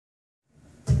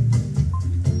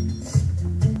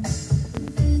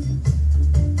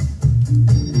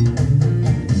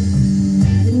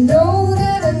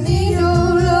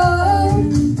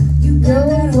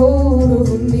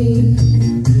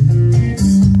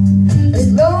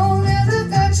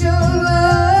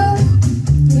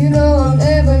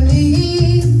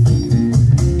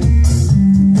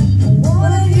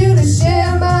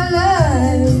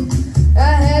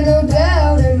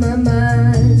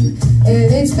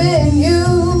been you.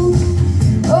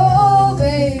 Oh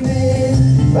baby,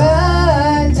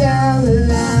 right down the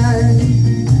line.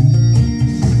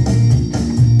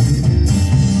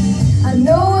 I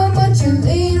know how much you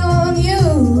lean on you,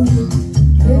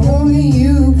 and only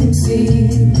you can see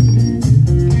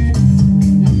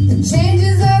the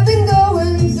changes I've been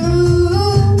going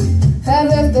through have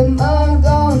left a mark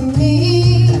on me.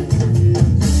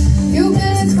 You've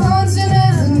been as constant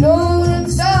as a northern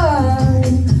star,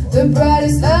 the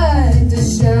brightest light to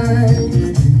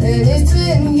shine, and it's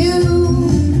been you.